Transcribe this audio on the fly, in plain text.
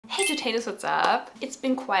Hey Potatoes, what's up? It's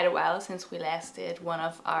been quite a while since we last did one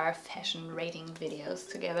of our fashion rating videos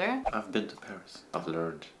together. I've been to Paris. I've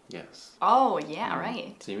learned, yes. Oh, yeah,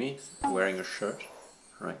 right. See me wearing a shirt,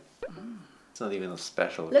 right? It's not even a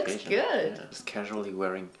special Looks occasion. good. Yeah. Just casually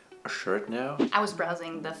wearing a shirt now. I was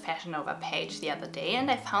browsing the Fashion Nova page the other day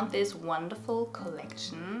and I found this wonderful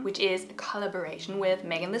collection, which is a collaboration with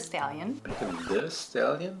Megan Thee Stallion. Megan the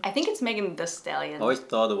Stallion? I think it's Megan Thee Stallion. I always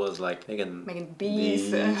thought it was like Megan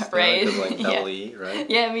Bees, right? Yeah. Like double E, right?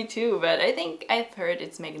 Yeah, me too, but I think I've heard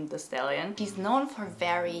it's Megan Thee Stallion. She's known for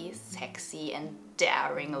very sexy and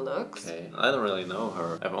daring looks. Okay, I don't really know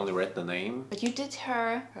her. I've only read the name. But you did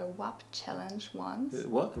her WAP challenge once.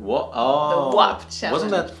 What? What? Oh! The WAP challenge.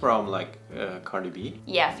 Wasn't that from like Cardi B?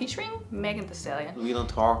 Yeah, featuring Megan Thee Stallion. We don't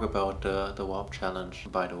talk about the WAP challenge,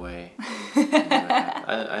 by the way.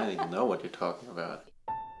 I don't even know what you're talking about.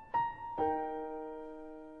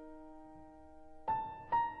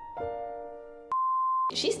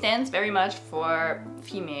 She stands very much for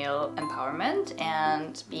female empowerment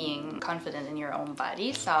and being confident in your own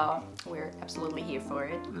body, so we're absolutely here for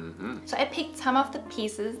it. So I picked some of the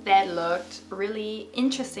pieces that looked really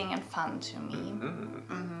interesting and fun to me.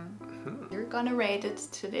 You're gonna rate it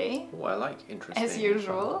today. Oh, I like interesting. As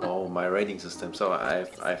usual. Oh, my rating system. So I've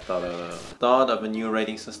thought of a new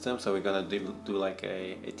rating system. So we're gonna do like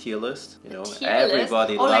a tier list. You know,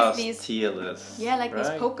 everybody list? loves like these, tier lists. Yeah, like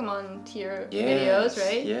right? these Pokemon tier Yes, videos,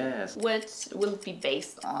 right? Yes. What will it be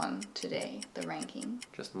based on today, the ranking?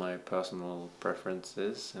 Just my personal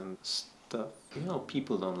preferences and stuff. You know,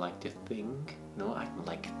 people don't like to think. No, I don't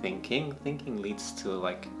like thinking. Thinking leads to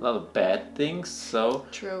like a lot of bad things. So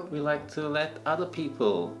True. we like to let other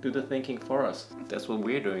people do the thinking for us. That's what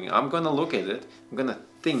we're doing. I'm gonna look at it. I'm gonna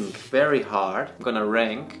think very hard. I'm gonna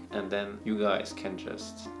rank, and then you guys can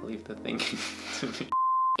just leave the thinking to me.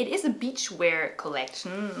 It is a beachwear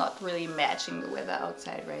collection, not really matching the weather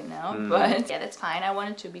outside right now, but yeah, that's fine. I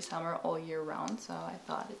want it to be summer all year round, so I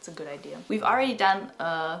thought it's a good idea. We've already done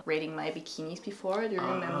rating my bikinis before, do you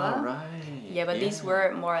remember? Oh, right. Yeah, but these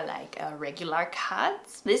were more like regular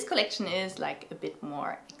cuts. This collection is like a bit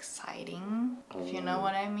more exciting, if you know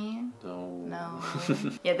what I mean. No.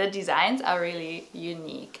 Yeah, the designs are really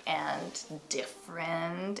unique and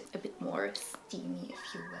different, a bit more steamy,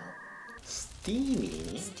 if you will.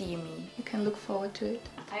 Steamy? Steamy. You can look forward to it.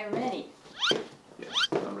 I'm ready. Yes,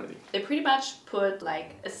 I'm ready. They pretty much put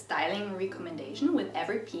like a styling recommendation with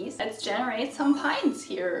every piece. Let's generate some points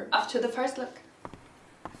here after the first look.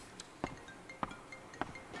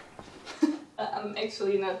 I'm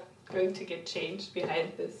actually not going to get changed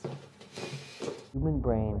behind this. Human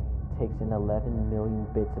brain takes in 11 million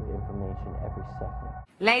bits of information every second.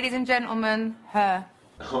 Ladies and gentlemen, her.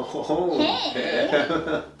 Oh,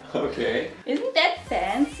 Hey. Okay. Isn't that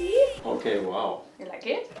fancy? Okay, wow. You like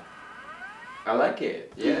it? I like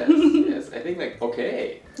it. Yes, yes. I think like,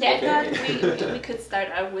 okay. Yeah, okay. I thought we could start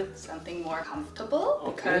out with something more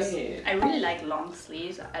comfortable because Okay. I really like long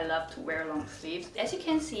sleeves. I love to wear long sleeves. As you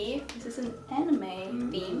can see, this is an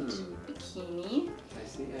anime themed bikini.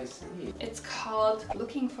 I see. It's called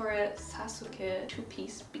Looking for a Sasuke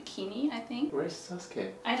two-piece bikini, I think. Where's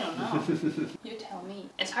Sasuke? I don't know. You tell me.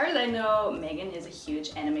 As far as I know, Megan is a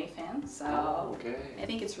huge anime fan, so Okay. I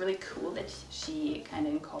think it's really cool that she kind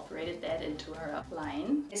of incorporated that into her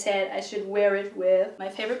line. I said I should wear it with my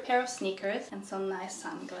favorite pair of sneakers and some nice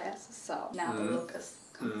sunglasses, so now the look is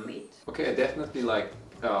complete. Okay, I definitely like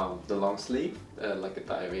the long sleeve, like a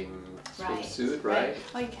diving swimsuit, right?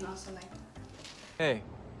 Oh, you can also like Hey,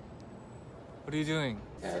 what are you doing?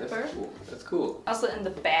 Yeah, Zipper. that's cool. That's cool. also in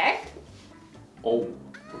the back. Oh,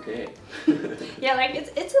 okay. Yeah, like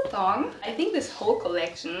it's a thong. I think this whole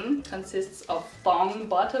collection consists of thong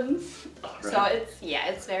bottoms. Right. So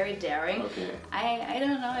it's very daring. Okay. I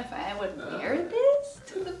don't know if I would wear this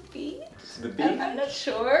to the beach. The beach? I'm not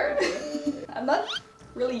sure. I'm not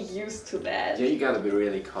really used to that. Yeah, you gotta be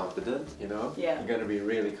really confident, you know? Yeah. You gotta be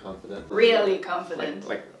really confident. Really confident.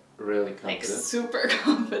 Like really Like confident. super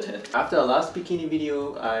confident. After the last bikini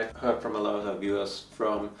video, I've heard from a lot of viewers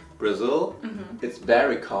from Brazil. It's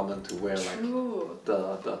very common to wear like True.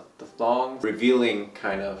 the thong revealing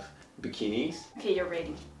kind of bikinis. Okay, you're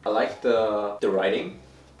ready. I like the writing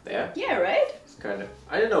there. Yeah, right? It's kind of,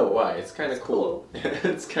 I don't know why, it's kind of cool.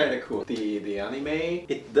 It's kind of cool. The anime,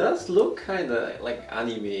 it does look kind of like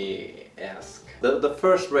anime-esque. The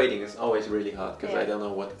first rating is always really hard because I don't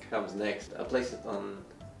know what comes next. I place it on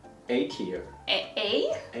A tier.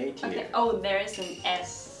 A? A tier. Okay. Oh, there is an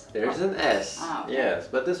S. There's an S. Oh, okay. Yes,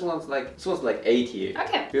 but this one's like A tier.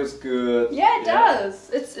 Okay. Feels good. Yeah, it does.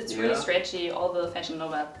 It's really Yeah. stretchy. All the Fashion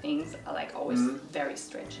Nova things are like always very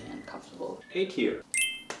stretchy and comfortable. A tier.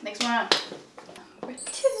 Next one. Number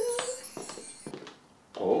 2.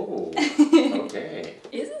 Oh, okay.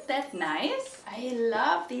 Isn't that nice? I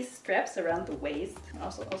love these straps around the waist.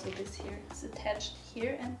 Also this here. It's attached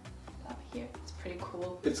here and up here. It's pretty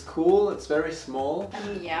cool. It's cool. It's very small. I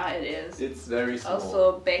mean, yeah, it is. It's very small.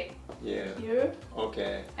 Also back yeah. here.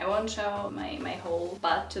 Okay. I won't show my whole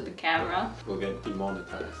butt to the camera. We'll get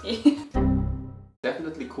demonetized.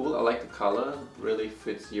 Definitely cool. I like the color. Really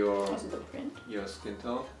fits your Also the print. your skin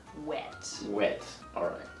tone. Wet. Wet. All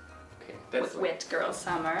right. Okay. That's like wet girl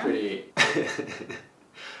summer. pretty.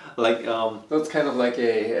 Like that's kind of like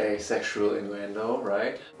a sexual innuendo,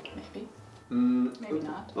 right? Maybe. Maybe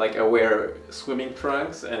not. Like I wear swimming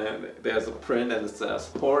trunks and there's a print and it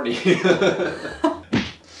says horny.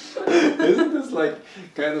 Isn't this like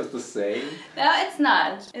kind of the same? No, it's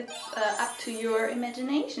not. It's up to your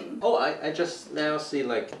imagination. Oh, I just now see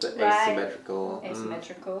like the Right. asymmetrical.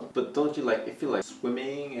 Asymmetrical. But don't you like, if you like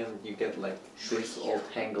swimming and you get like this all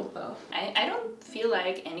tangled up? I don't feel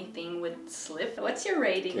like anything would slip. What's your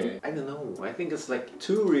rating? Okay. I don't know. I think it's like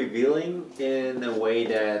too revealing in a way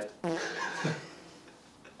that.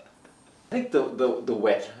 I think the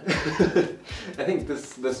wet. I think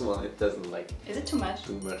this one, it doesn't like. Is it too much?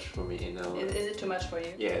 Too much for me, you know. Is it too much for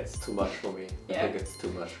you? Yeah, it's too much for me. Yeah. I think it's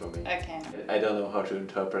too much for me. Okay. I don't know how to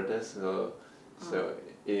interpret this, so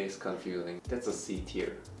it is confusing. That's a C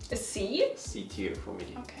tier. A C? C tier for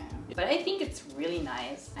me. Okay. But I think it's really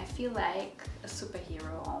nice. I feel like a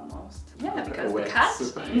superhero almost. Yeah, because the cut.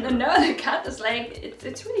 No, the cut is like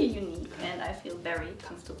it's really unique, and I feel very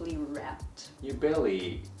comfortably wrapped. You're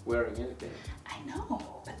barely wearing anything. I know,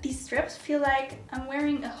 but these straps feel like I'm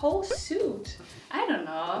wearing a whole suit. I don't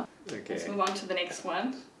know. Okay. Let's move on to the next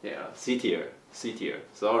one. Yeah, C tier. C tier.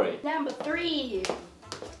 Sorry. Number 3.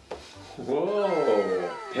 Whoa,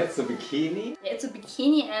 that's a bikini? Yeah, it's a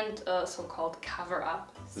bikini and a so-called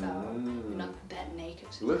cover-up, so you're not that naked.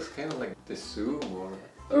 It looks kind of like dessous or...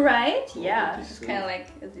 Right? Yeah, dessous. it's kind of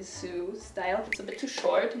like a dessous style. It's a bit too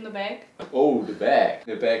short in the back. Oh, the back.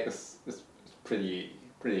 The back is pretty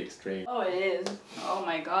extreme. Oh, it is. Oh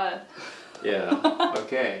my god. Yeah.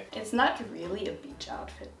 Okay. It's not really a beach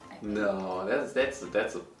outfit, I think. No, that's a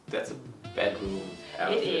bedroom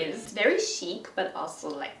outfit. It is. Very chic, but also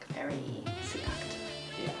like very seductive.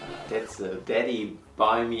 Yeah, that's a daddy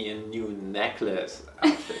buy me a new necklace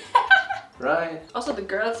outfit. Right? Also, the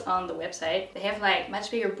girls on the website, they have like much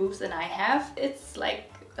bigger boobs than I have. It's like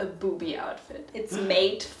a booby outfit. It's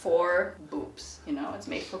made for boobs, you know? It's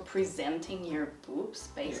made for presenting your boobs,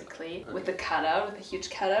 basically. Yeah. Okay. With the cutout, with a huge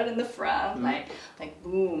cutout in the front. Like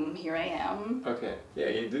boom, here I am. Okay. Yeah,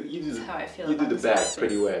 you do That's how I feel you do about the this back outfit.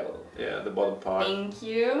 pretty well. Yeah, the bottom part. Thank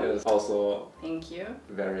you. Is also Thank you.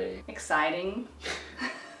 very Exciting.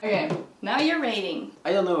 Okay, now you're rating.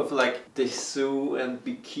 I don't know if like dessous and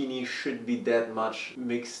bikini should be that much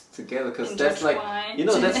mixed together, because that's like, you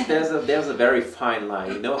know, there's a very fine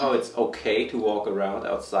line. You know how it's okay to walk around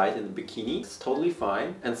outside in a bikini? It's totally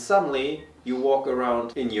fine. And suddenly you walk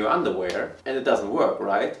around in your underwear and it doesn't work,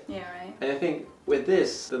 right? Yeah, right. And I think with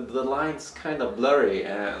this, the line's kind of blurry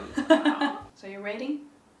and... So you're rating?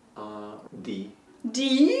 D.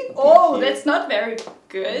 D? Oh, tier. that's not very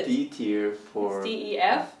good. D tier for... It's D, E,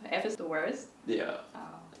 F. F is the worst. Yeah.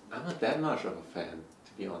 Oh. I'm not that much of a fan,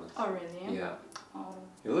 to be honest. Oh, really? Yeah. Oh.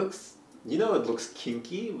 It looks... You know, it looks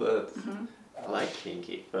kinky, but... I like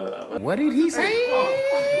kinky, but... What did he say?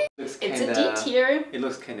 It's a D tier. It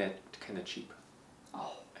looks kind of cheap,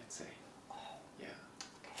 Oh. I'd say. Yeah.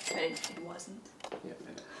 But it wasn't. Yeah,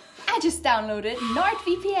 I know. I just downloaded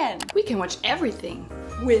NordVPN. We can watch everything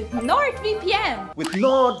with NordVPN. With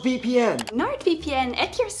NordVPN. NordVPN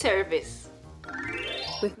at your service.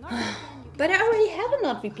 With NordVPN. But I already have a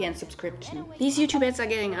NordVPN subscription. These YouTube ads are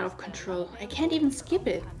getting out of control. I can't even skip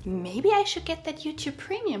it. Maybe I should get that YouTube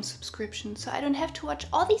Premium subscription so I don't have to watch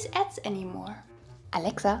all these ads anymore.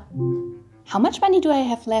 Alexa, how much money do I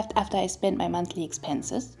have left after I spend my monthly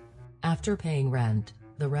expenses? After paying rent,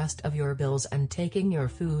 the rest of your bills and taking your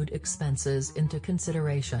food expenses into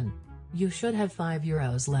consideration, you should have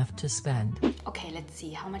 €5 left to spend. Okay, let's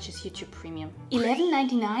see. How much is YouTube Premium?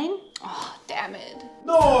 $11.99? Oh, damn it.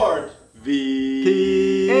 NordVPN!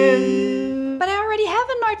 But I already have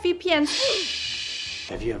a NordVPN.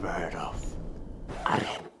 Have you ever heard of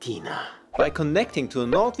Argentina? By connecting to a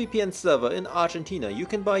NordVPN server in Argentina, you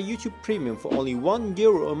can buy YouTube Premium for only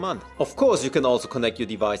 €1 a month. Of course, you can also connect your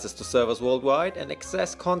devices to servers worldwide and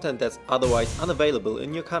access content that's otherwise unavailable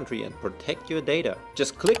in your country and protect your data.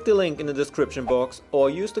 Just click the link in the description box or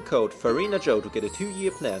use the code FarinaJoe to get a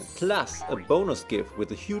 2-year plan plus a bonus gift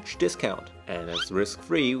with a huge discount. And it's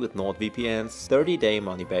risk-free with NordVPN's 30-day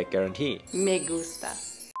money-back guarantee. Me gusta.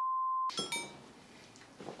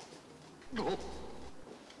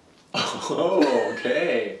 Oh,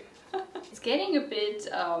 okay. It's getting a bit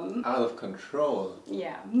Out of control.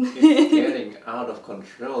 yeah. It's getting out of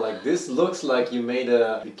control. Like this looks like you made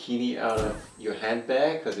a bikini out of your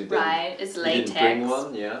handbag because you didn't, Right, it's you latex. didn't bring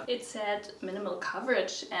one. Yeah. It said minimal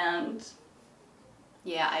coverage and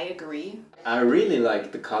yeah, I agree. I really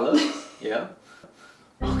like the colors. Yeah.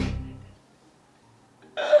 Okay.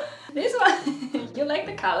 This one, you like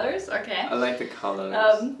the colors? Okay. I like the colors.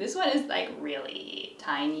 This one is like really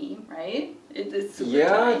tiny, right? It is super Yeah,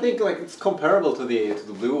 tiny. I think like it's comparable to the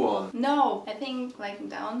blue one. No, I think like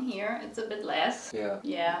down here it's a bit less. Yeah.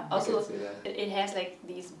 Yeah. I Also, can see that. it has like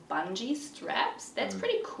these bungee straps. That's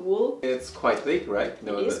pretty cool. It's quite thick, right?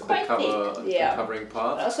 No, It is quite cover, thick, yeah. The covering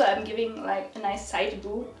part. Also, I'm giving like a nice side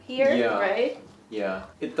boob here, Yeah. right? Yeah.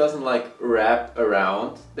 It doesn't like wrap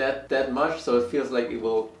around that much, so it feels like it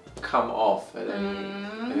will come off at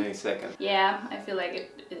any second. Yeah, I feel like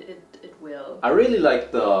it will. I really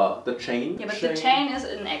like the chain. Yeah, but the chain is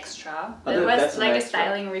an extra. Oh, That that's was an like a extra.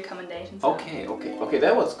 styling recommendation. So. Okay,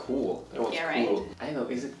 that was cool. That was Yeah, cool. right? I don't know,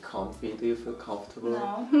 is it comfy? Do you feel comfortable?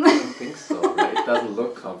 No. I don't think so. Right? It doesn't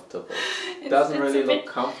look comfortable. It doesn't it's really a look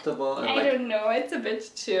bit- comfortable. And I like, don't know, it's a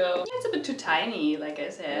bit too tiny, like I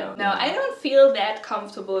said. Yeah. No, I don't feel that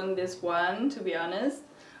comfortable in this one, to be honest.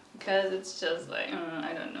 Because it's just like,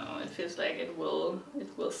 I don't know, it feels like it will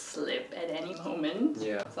slip at any moment.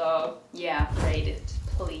 Yeah. So, yeah, rate it,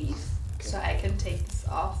 please. So I can take this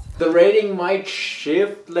off. The rating might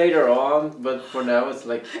shift later on, but for now it's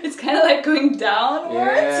like... It's kind of like going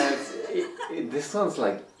downwards. Yeah, this one's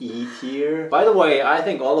like E tier. By the way, I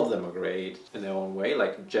think all of them are great in their own way.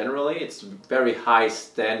 Like generally, it's very high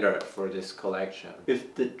standard for this collection.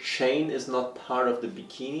 If the chain is not part of the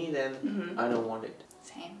bikini, then I don't want it.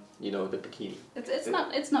 Same. You know, the bikini.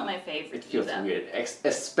 It's not my favorite. It feels either. weird,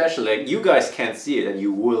 especially like, you guys can't see it and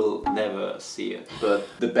you will never see it. But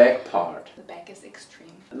the back part, The back is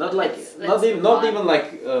extreme. not like Let's not move on. even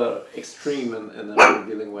like extreme in a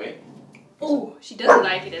revealing way. Oh, she doesn't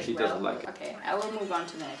like it as She well. doesn't like it. Okay, I will move on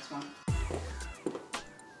to the next one.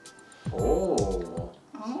 Oh,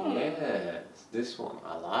 Oh. yes, this one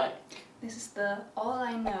I like. This is the All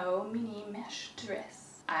I Know mini mesh dress.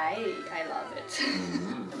 I love it.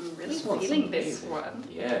 I'm really This one's feeling this amazing. one.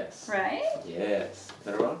 Yes. Right? Yes.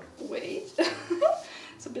 Better one? Wait.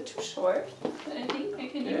 It's a bit too short. But I think I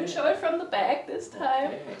can even Okay. show it from the back this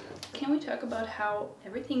time. Okay. Can we talk about how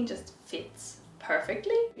everything just fits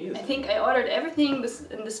perfectly? Yes. I think I ordered everything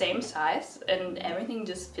in the same size and everything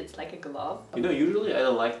just fits like a glove. You know, usually I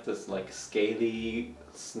don't like this like scaly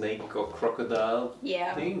snake or crocodile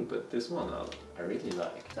Yeah. thing, but this one I really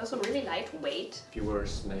like. It's also really lightweight. If you were a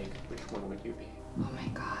snake, which one would you be? Oh my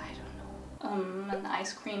god, I don't know. An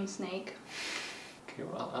ice cream snake. Okay,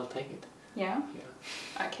 well, I'll take it. Yeah?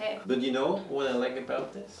 Yeah. Okay. But you know what I like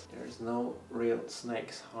about this? There's no real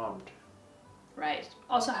snakes harmed. Right.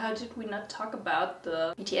 Also, how did we not talk about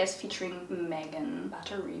the BTS featuring Megan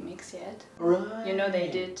Butter remix yet? Right. You know they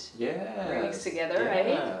did Yes. remix together, right?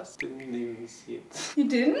 Yes. Didn't even see it. You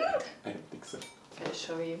didn't? I don't think so. Gotta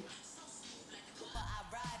show you.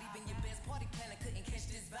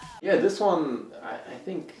 Yeah, this one, I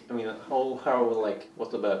think, I mean, how like,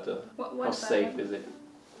 what about the, What how about safe it? is it?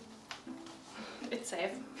 It's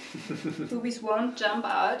safe. Boobies won't jump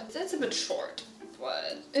out. It's a bit short,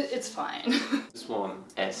 but it's fine. This one,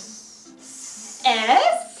 S.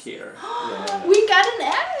 S? Here. Yeah. We got an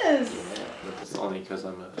S! Yeah, but it's only because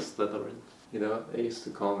I'm a Slytherin. You know, they used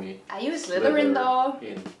to call me Are you a Slytherin though?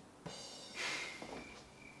 in.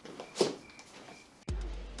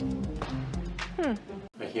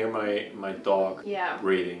 I hear my dog Yeah.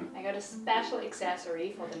 breathing. I got a special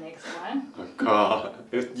accessory for the next one. Oh god.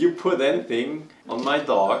 If you put anything on my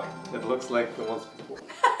dog that looks like the ones before.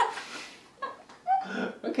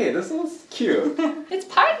 Okay, this one's cute. It's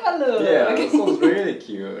part of a look! Yeah, this one's really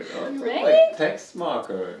cute. Oh, you Right? like text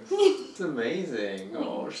markers. It's amazing.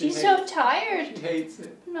 Oh, She's so tired. She hates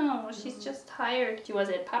it. No, she's just tired. She was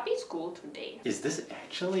at puppy school today. Is this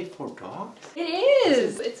actually for dogs? It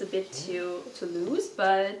is! It's a bit too loose,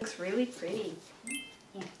 but it's really pretty.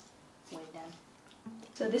 Yeah, well done.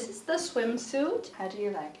 So this is the swimsuit. How do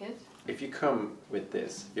you like it? If you come with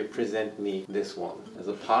this, you present me this one. As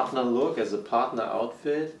a partner look, as a partner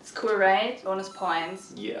outfit. It's cool, right? Bonus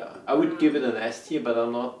points. Yeah, I would give it an S tier, but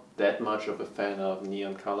I'm not that much of a fan of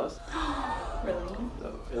neon colors. Really?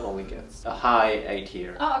 So it only gets a high A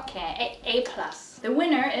tier. Oh, okay, A+. The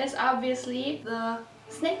winner is obviously the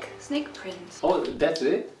snake print. Oh, that's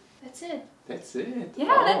it? That's it. That's it?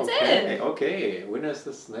 Yeah, that's okay. it. Okay, winner's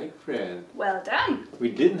the snake friend. Well done.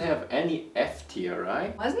 We didn't have any F tier,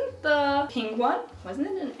 right? Wasn't the pink one? Wasn't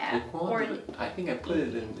it an F? Or an... I think I put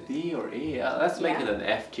it in D or E. Let's make it an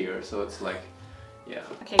F tier, so it's like, yeah.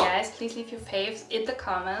 Okay guys, please leave your faves in the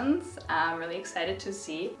comments. I'm really excited to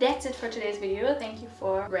see. That's it for today's video. Thank you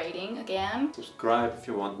for rating again. Subscribe if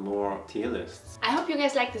you want more tier lists. I hope you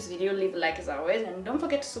guys like this video. Leave a like as always, and don't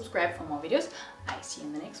forget to subscribe for more videos. I see you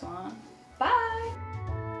in the next one. Bye!